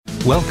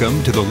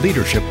Welcome to the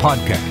Leadership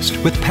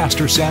Podcast with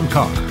Pastor Sam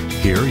Carr.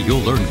 Here you'll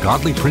learn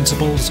godly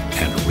principles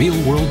and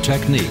real-world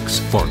techniques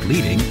for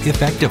leading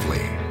effectively.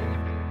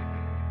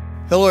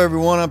 Hello,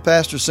 everyone. I'm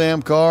Pastor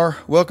Sam Carr.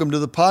 Welcome to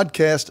the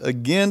podcast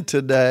again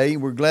today.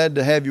 We're glad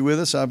to have you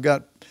with us. I've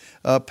got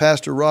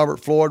Pastor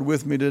Robert Floyd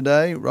with me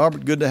today.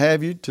 Robert, good to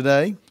have you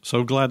today.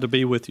 So glad to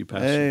be with you,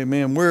 Pastor.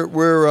 Amen.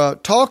 We're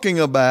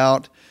talking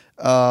about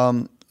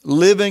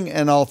living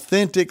an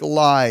authentic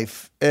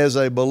life as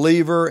a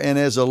believer and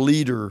as a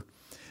leader.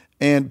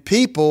 And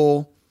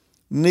people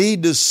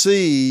need to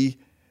see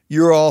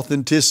your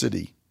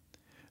authenticity.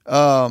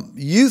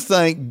 You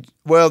think,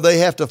 well, they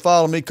have to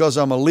follow me because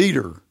I'm a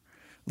leader.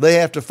 They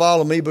have to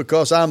follow me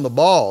because I'm the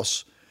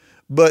boss.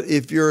 But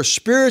if you're a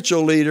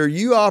spiritual leader,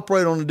 you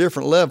operate on a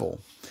different level.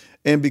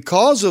 And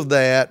because of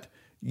that,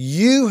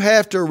 you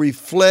have to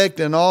reflect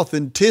an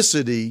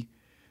authenticity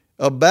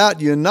about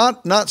you,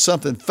 not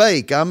something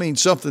fake. I mean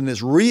something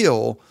that's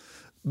real,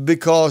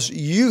 because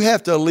you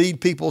have to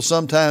lead people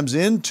sometimes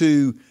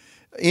into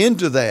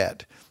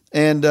that.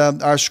 And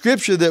our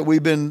scripture that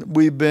we've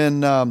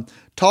been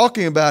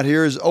talking about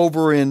here is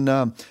over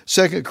in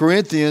 2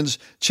 Corinthians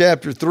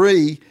chapter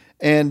 3.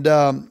 And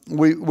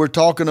we're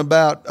talking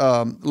about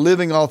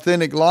living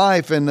authentic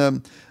life,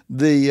 and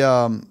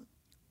the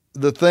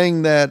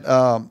thing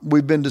that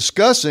we've been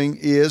discussing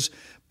is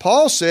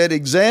Paul said,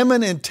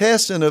 "Examine and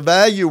test and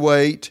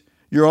evaluate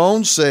your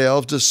own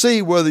selves to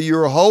see whether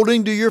you're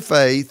holding to your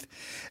faith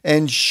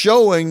and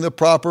showing the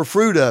proper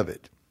fruit of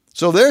it."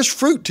 So there's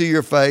fruit to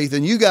your faith,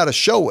 and you got to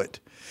show it.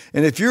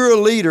 And if you're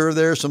a leader,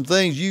 there are some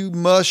things you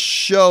must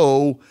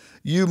show.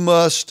 You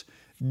must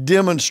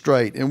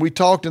demonstrate. And we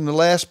talked in the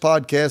last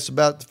podcast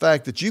about the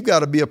fact that you've got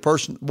to be a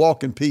person,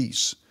 walk in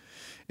peace.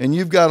 And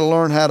you've got to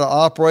learn how to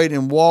operate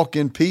and walk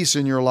in peace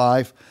in your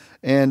life.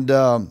 And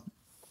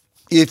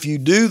if you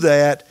do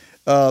that,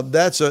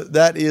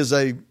 that is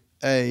a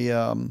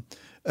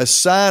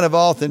sign of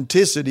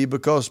authenticity,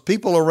 because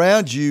people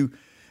around you,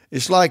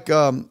 it's like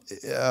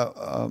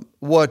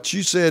what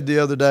you said the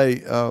other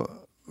day,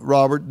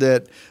 Robert,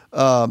 that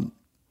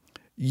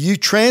you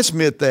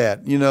transmit that,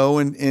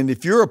 and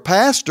if you're a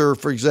pastor,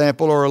 for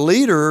example, or a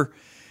leader,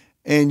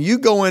 and you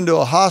go into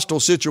a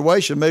hostile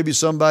situation, maybe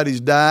somebody's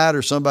died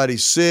or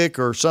somebody's sick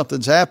or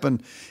something's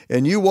happened,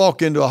 and you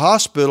walk into a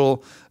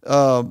hospital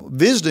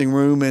visiting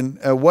room and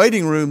a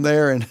waiting room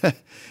there,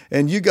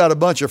 and you got a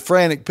bunch of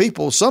frantic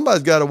people,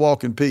 somebody's got to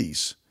walk in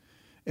peace.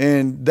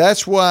 And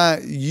that's why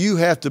you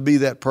have to be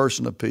that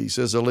person of peace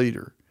as a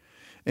leader.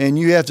 And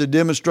you have to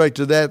demonstrate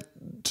to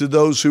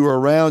those who are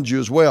around you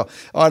as well.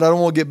 All right, I don't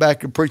want to get back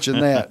to preaching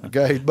that,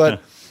 okay?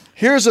 But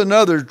here's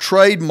another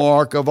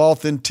trademark of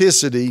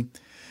authenticity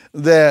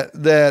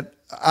that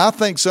I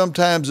think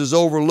sometimes is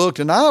overlooked.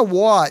 And I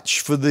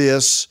watch for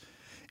this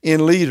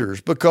in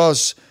leaders,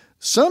 because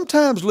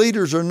sometimes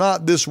leaders are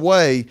not this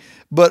way,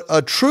 but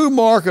a true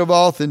mark of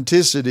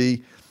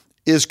authenticity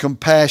is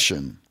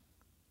compassion.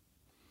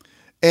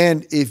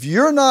 And if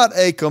you're not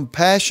a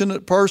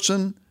compassionate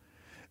person,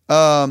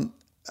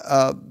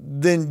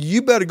 then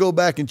you better go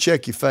back and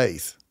check your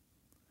faith.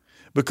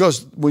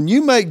 Because when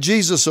you make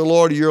Jesus the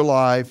Lord of your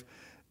life,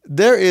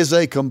 there is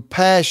a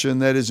compassion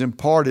that is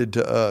imparted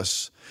to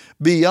us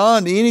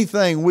beyond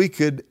anything we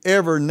could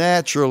ever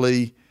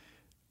naturally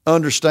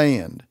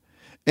understand.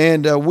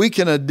 And we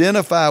can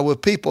identify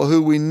with people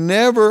who we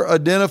never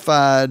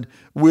identified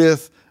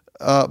with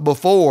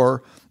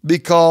before,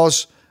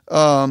 because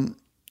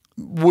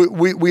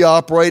we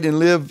operate and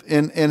live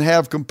and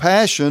have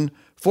compassion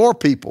for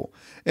people.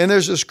 And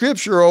there's a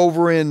scripture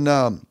over in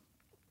 1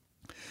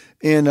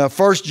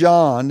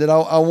 John that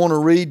I want to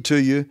read to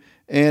you,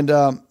 and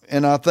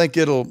I think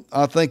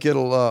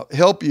it'll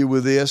help you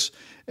with this.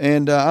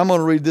 And I'm going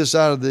to read this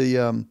out of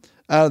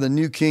the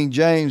New King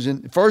James.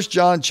 In 1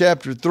 John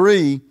chapter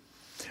 3,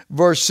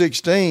 verse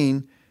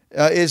 16,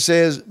 it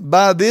says,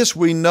 "By this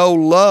we know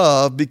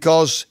love,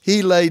 because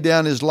he laid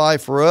down his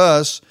life for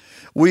us.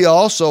 We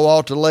also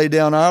ought to lay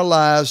down our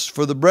lives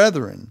for the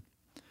brethren.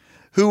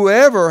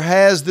 Whoever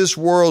has this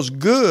world's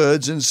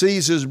goods and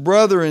sees his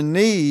brother in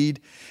need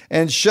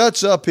and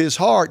shuts up his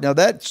heart," now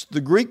that's the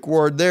Greek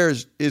word there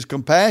is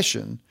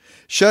compassion,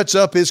 "shuts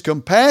up his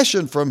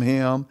compassion from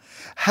him,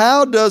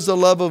 how does the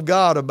love of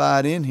God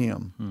abide in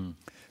him?"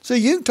 So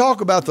you can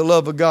talk about the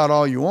love of God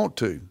all you want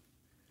to,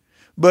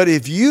 but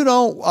if you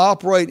don't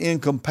operate in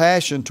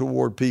compassion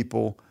toward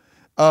people,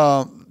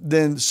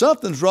 then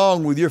something's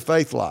wrong with your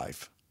faith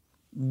life.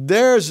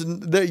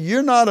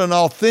 You're not an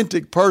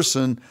authentic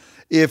person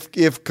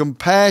if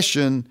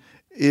compassion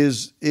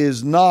is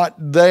not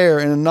there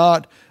and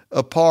not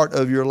a part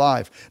of your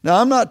life.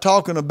 Now, I'm not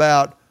talking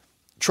about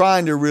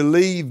trying to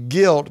relieve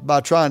guilt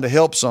by trying to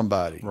help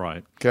somebody.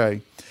 Right.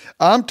 Okay.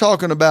 I'm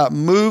talking about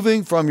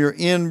moving from your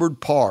inward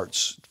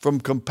parts, from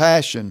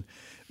compassion,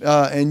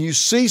 and you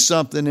see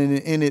something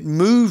and it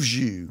moves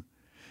you.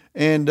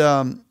 And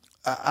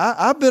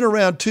I've been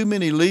around too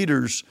many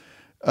leaders,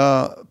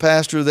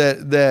 Pastor,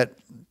 that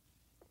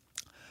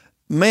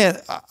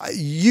man,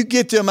 you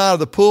get them out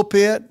of the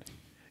pulpit,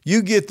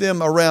 you get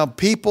them around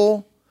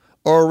people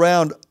or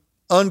around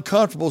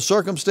uncomfortable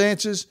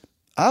circumstances,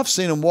 I've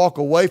seen them walk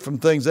away from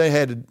things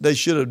they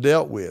should have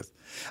dealt with.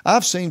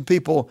 I've seen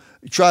people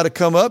try to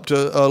come up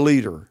to a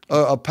leader,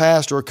 a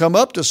pastor, or come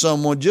up to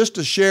someone just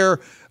to share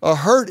a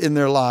hurt in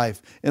their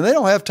life, and they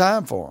don't have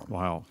time for them.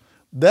 Wow.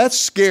 That's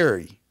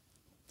scary.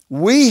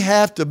 We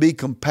have to be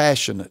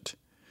compassionate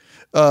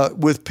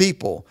with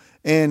people.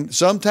 And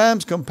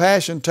sometimes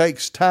compassion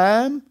takes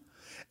time,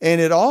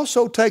 and it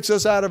also takes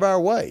us out of our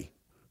way.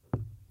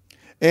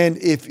 And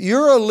if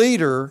you're a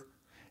leader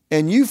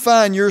and you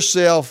find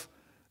yourself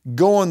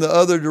going the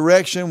other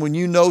direction when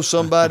you know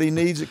somebody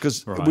needs it,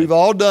 because right. we've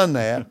all done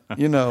that,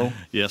 you know.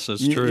 Yes,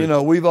 that's true. You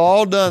know, we've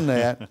all done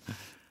that.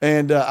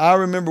 And I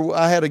remember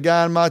I had a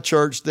guy in my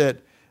church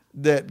that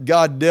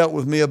God dealt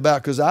with me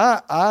about, because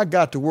I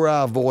got to where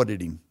I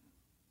avoided him.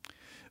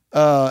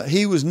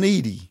 He was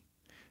needy.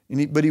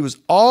 But he was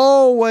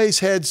always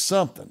had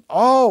something.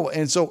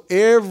 And so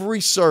every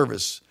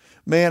service,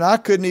 man, I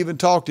couldn't even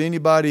talk to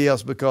anybody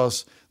else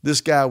because this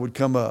guy would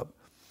come up.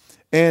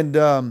 And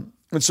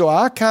so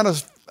I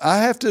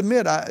have to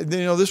admit,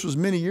 this was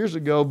many years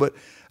ago, but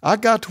I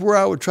got to where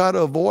I would try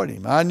to avoid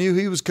him. I knew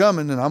he was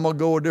coming, and I'm going to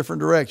go a different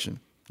direction.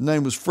 His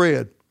name was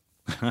Fred.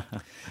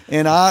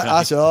 And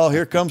I said, oh,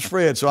 here comes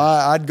Fred. So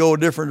I'd go a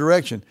different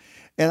direction.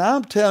 And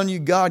I'm telling you,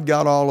 God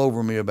got all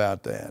over me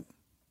about that.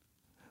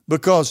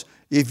 Because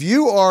if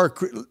you are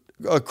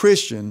a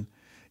Christian,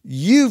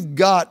 you've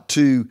got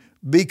to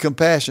be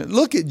compassionate.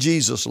 Look at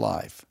Jesus'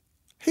 life.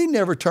 He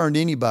never turned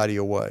anybody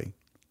away.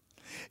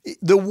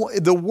 The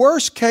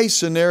worst case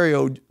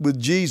scenario with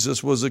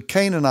Jesus was a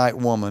Canaanite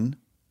woman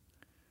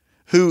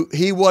who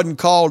he wasn't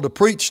called to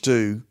preach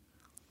to,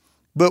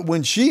 but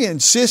when she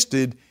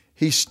insisted,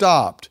 he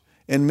stopped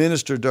and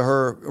ministered to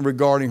her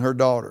regarding her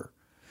daughter.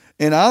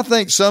 And I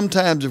think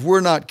sometimes if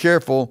we're not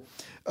careful,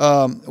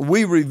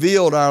 we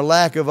revealed our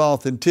lack of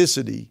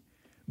authenticity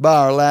by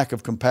our lack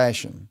of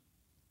compassion.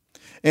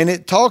 And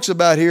it talks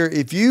about here,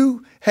 if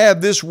you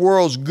have this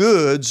world's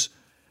goods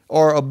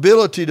or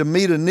ability to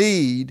meet a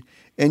need,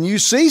 and you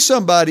see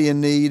somebody in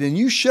need and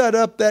you shut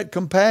up that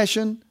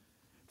compassion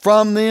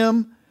from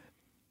them,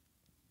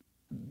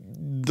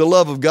 the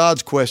love of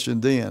God's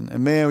questioned then.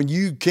 And man,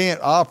 you can't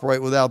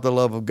operate without the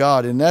love of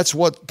God. And that's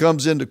what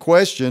comes into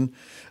question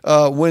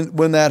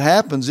when that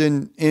happens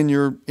in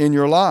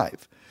your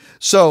life.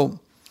 So,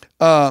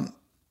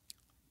 do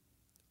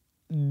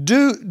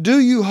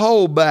you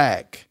hold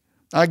back?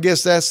 I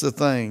guess that's the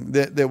thing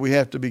that we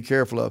have to be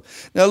careful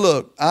of. Now,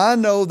 look, I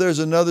know there's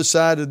another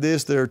side of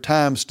this. There are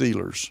time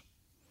stealers.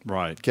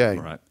 Right. Okay.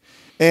 Right.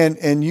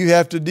 And you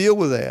have to deal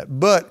with that.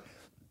 But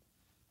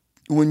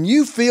when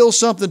you feel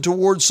something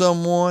towards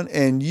someone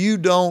and you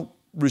don't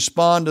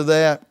respond to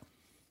that,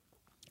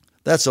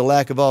 that's a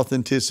lack of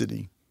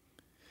authenticity.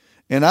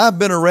 And I've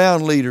been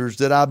around leaders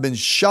that I've been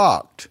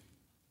shocked.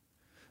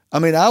 I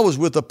mean, I was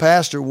with a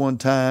pastor one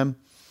time,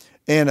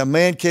 and a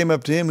man came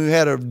up to him who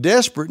had a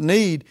desperate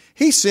need.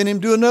 He sent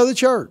him to another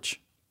church.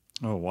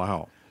 Oh,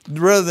 wow.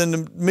 Rather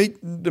than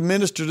to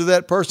minister to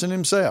that person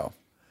himself.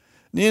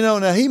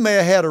 Now he may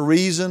have had a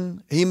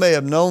reason. He may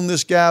have known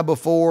this guy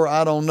before.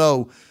 I don't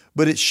know.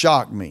 But it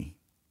shocked me.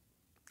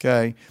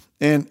 Okay?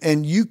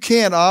 And you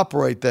can't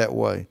operate that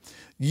way.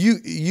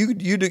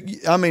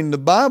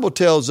 The Bible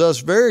tells us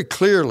very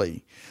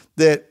clearly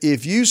that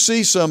if you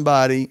see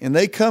somebody and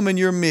they come in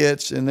your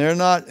midst and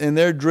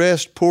they're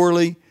dressed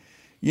poorly,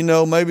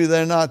 maybe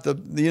they're not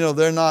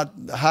they're not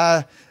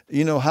high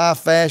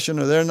fashion,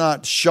 or they're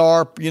not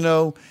sharp,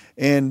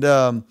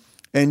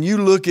 and you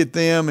look at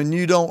them and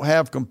you don't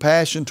have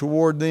compassion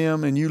toward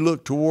them, and you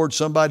look toward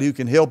somebody who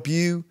can help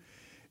you,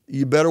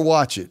 you better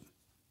watch it.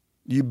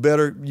 You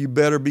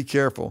better be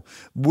careful.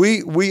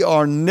 We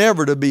are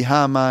never to be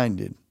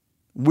high-minded.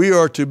 We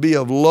are to be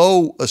of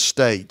low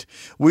estate.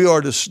 We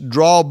are to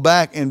draw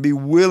back and be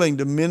willing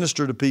to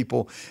minister to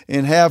people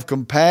and have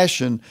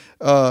compassion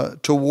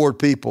toward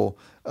people.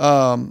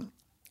 Don't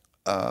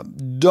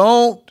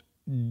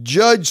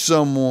judge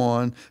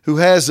someone who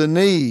has a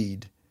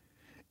need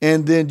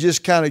and then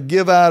just kind of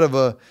give out of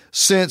a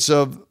sense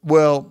of,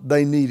 well,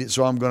 they need it,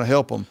 so I'm going to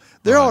help them.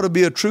 There ought to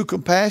be a true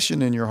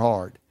compassion in your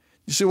heart.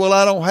 You say, well,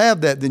 I don't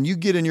have that. Then you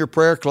get in your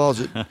prayer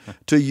closet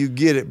till you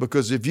get it,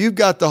 because if you've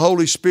got the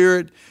Holy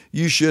Spirit,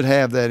 you should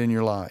have that in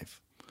your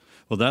life.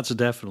 Well, that's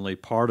definitely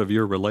part of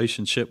your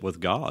relationship with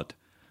God.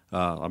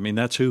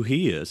 That's who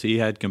He is. He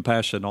had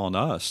compassion on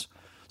us.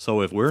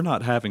 So if we're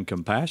not having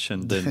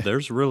compassion, then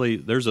there's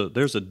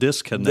a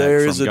disconnect.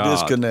 There is from a God.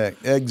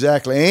 disconnect,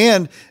 exactly.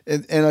 And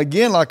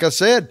again, like I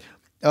said,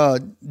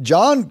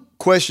 John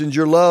questions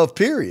your love.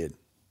 Period.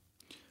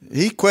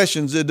 He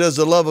questions it. Does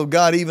the love of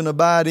God even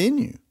abide in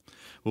you?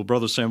 Well,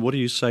 Brother Sam, what do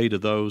you say to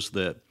those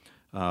that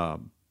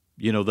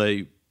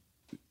they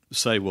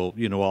say,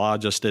 well, I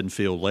just didn't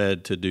feel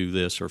led to do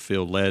this or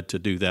feel led to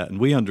do that, and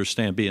we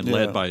understand being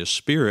led by a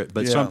Spirit,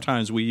 but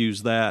sometimes we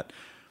use that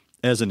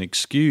as an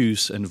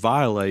excuse and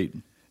violate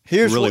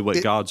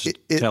what God's telling us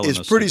to do.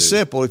 It's pretty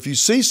simple. If you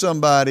see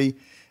somebody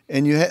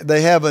and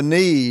they have a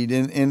need,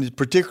 and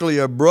particularly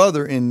a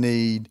brother in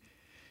need,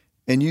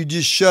 and you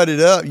just shut it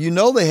up, you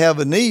know they have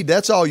a need.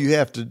 That's all you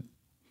have to.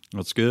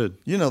 That's good.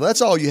 You know,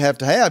 that's all you have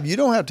to have. You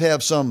don't have to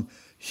have some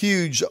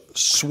huge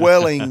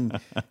swelling,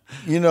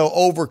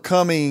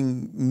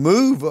 overcoming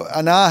move.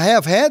 And I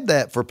have had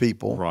that for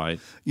people, right?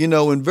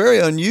 In very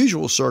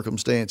unusual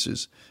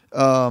circumstances.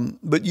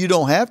 But you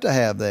don't have to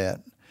have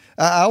that.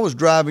 I was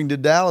driving to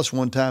Dallas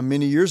one time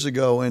many years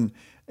ago, and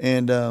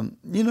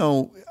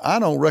I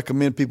don't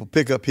recommend people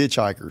pick up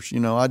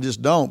hitchhikers. I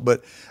just don't.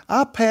 But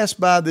I passed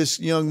by this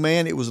young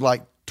man. It was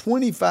like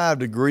 25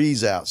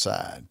 degrees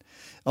outside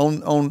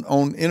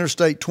on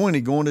Interstate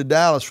 20 going to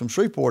Dallas from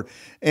Shreveport.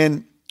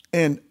 And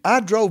I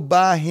drove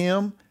by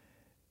him,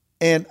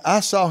 and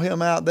I saw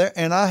him out there,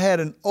 and I had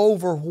an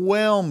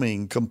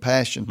overwhelming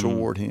compassion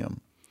toward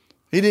him.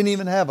 He didn't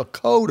even have a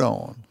coat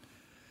on.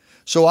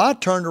 So I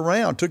turned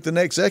around, took the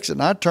next exit,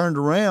 and I turned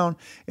around,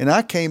 and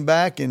I came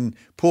back and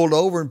pulled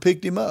over and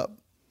picked him up.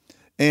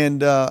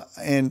 And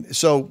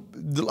so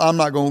I'm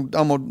going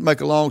to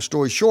make a long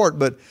story short,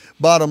 but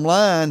bottom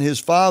line, his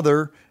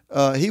father,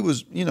 he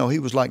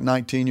was like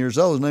 19 years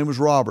old. His name was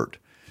Robert.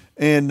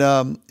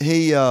 And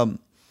his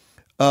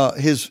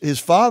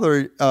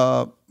father,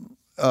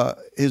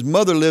 his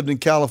mother lived in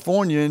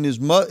California, and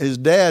his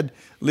dad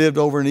lived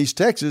over in East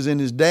Texas, and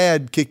his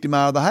dad kicked him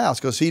out of the house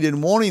because he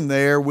didn't want him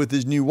there with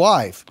his new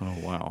wife. Oh,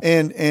 wow.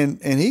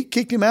 And he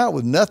kicked him out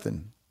with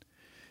nothing.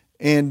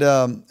 And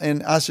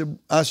I said,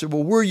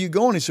 well, where are you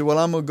going? He said, well,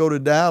 I'm going to go to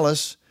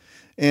Dallas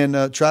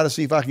and try to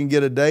see if I can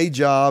get a day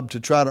job to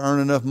try to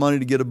earn enough money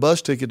to get a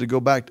bus ticket to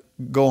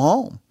go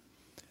home.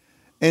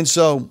 And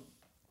so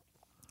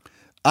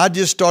I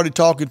just started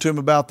talking to him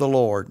about the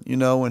Lord,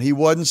 and he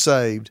wasn't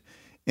saved.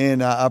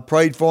 And I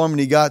prayed for him, and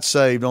he got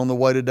saved on the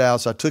way to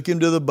Dallas. I took him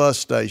to the bus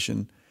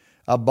station.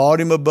 I bought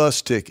him a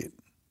bus ticket,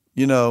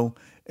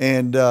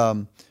 and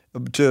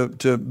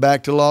to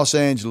back to Los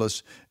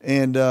Angeles.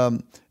 And now,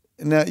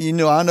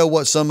 I know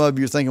what some of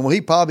you are thinking. Well,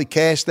 he probably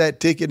cashed that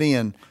ticket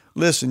in.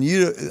 Listen,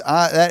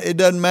 it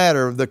doesn't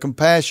matter. The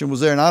compassion was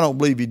there, and I don't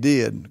believe he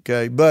did.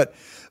 Okay, but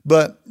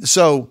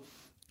so,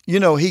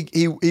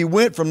 he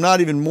went from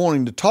not even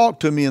wanting to talk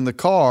to me in the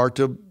car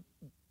to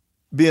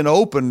being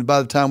open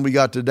by the time we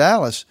got to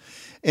Dallas.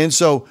 And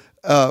so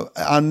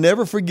I'll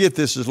never forget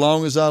this as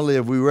long as I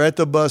live. We were at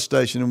the bus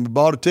station, and we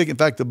bought a ticket. In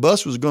fact, the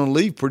bus was going to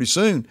leave pretty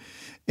soon.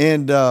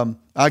 And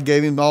I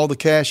gave him all the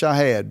cash I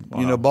had.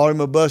 Wow. Bought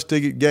him a bus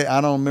ticket.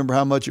 I don't remember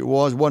how much it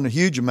was. It wasn't a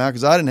huge amount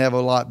because I didn't have a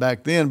lot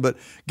back then, but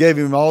gave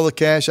him all the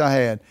cash I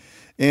had.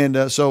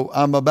 And so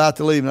I'm about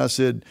to leave, and I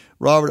said,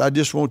 Robert, I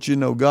just want you to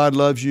know God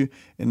loves you,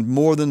 and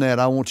more than that,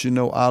 I want you to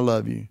know I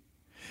love you.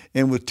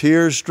 And with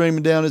tears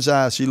streaming down his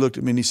eyes, he looked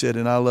at me and he said,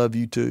 and I love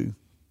you too.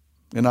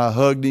 And I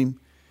hugged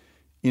him,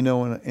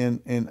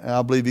 and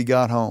I believe he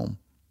got home.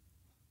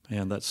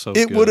 Man, that's so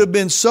good. It would have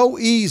been so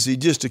easy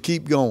just to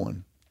keep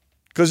going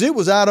because it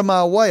was out of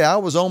my way. I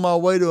was on my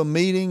way to a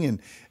meeting,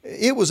 and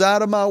it was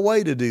out of my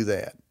way to do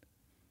that.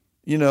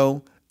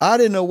 I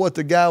didn't know what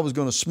the guy was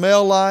going to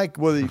smell like,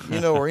 whether,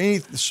 or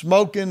anything,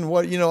 smoking,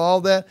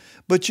 all that.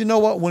 But you know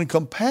what? When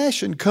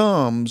compassion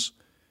comes,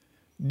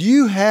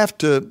 you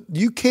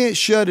can't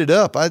shut it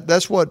up.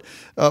 That's what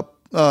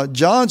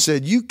John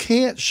said. You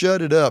can't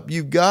shut it up.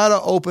 You've got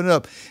to open it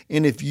up.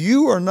 And if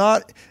you are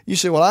not, you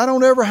say, well, I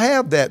don't ever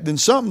have that, then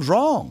something's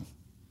wrong.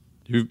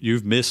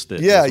 You've missed it.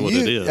 Yeah, is what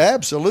it is.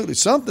 Absolutely.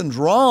 Something's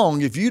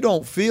wrong if you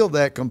don't feel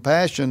that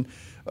compassion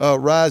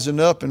rising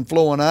up and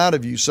flowing out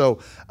of you. So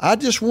I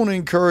just want to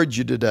encourage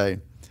you today.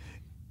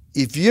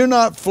 If you're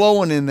not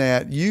flowing in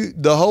that,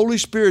 the Holy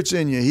Spirit's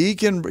in you. He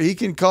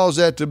can cause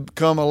that to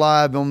come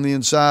alive on the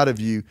inside of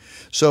you.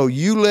 So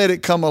you let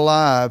it come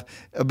alive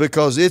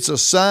because it's a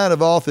sign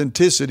of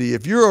authenticity.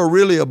 If you're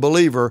really a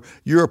believer,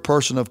 you're a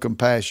person of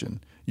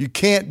compassion. You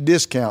can't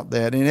discount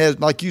that. And it has,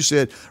 like you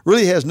said,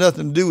 really has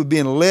nothing to do with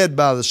being led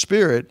by the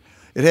Spirit.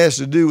 It has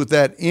to do with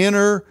that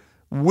inner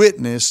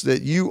witness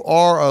that you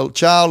are a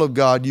child of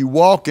God. You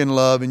walk in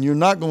love, and you're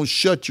not going to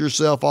shut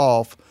yourself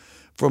off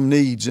from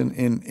needs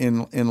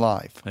in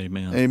life.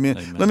 Amen.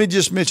 Amen. Let me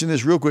just mention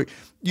this real quick.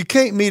 You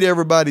can't meet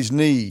everybody's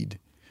need,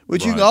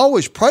 but you Right. can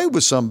always pray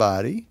with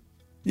somebody.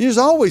 There's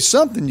always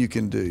something you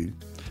can do.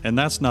 And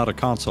that's not a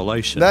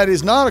consolation. That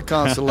is not a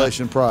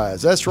consolation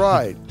prize. That's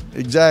right.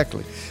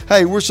 Exactly.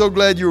 Hey, we're so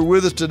glad you were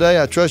with us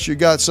today. I trust you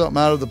got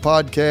something out of the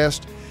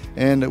podcast,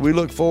 and we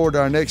look forward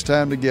to our next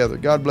time together.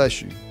 God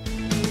bless you.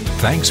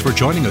 Thanks for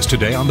joining us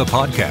today on the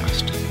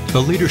podcast.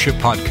 The Leadership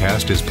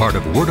Podcast is part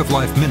of Word of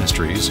Life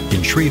Ministries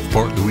in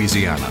Shreveport,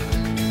 Louisiana.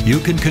 You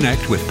can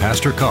connect with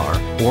Pastor Carr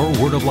or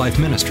Word of Life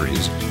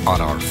Ministries on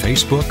our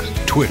Facebook,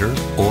 Twitter,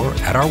 or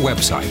at our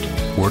website,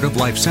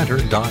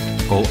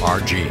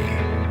 wordoflifecenter.org.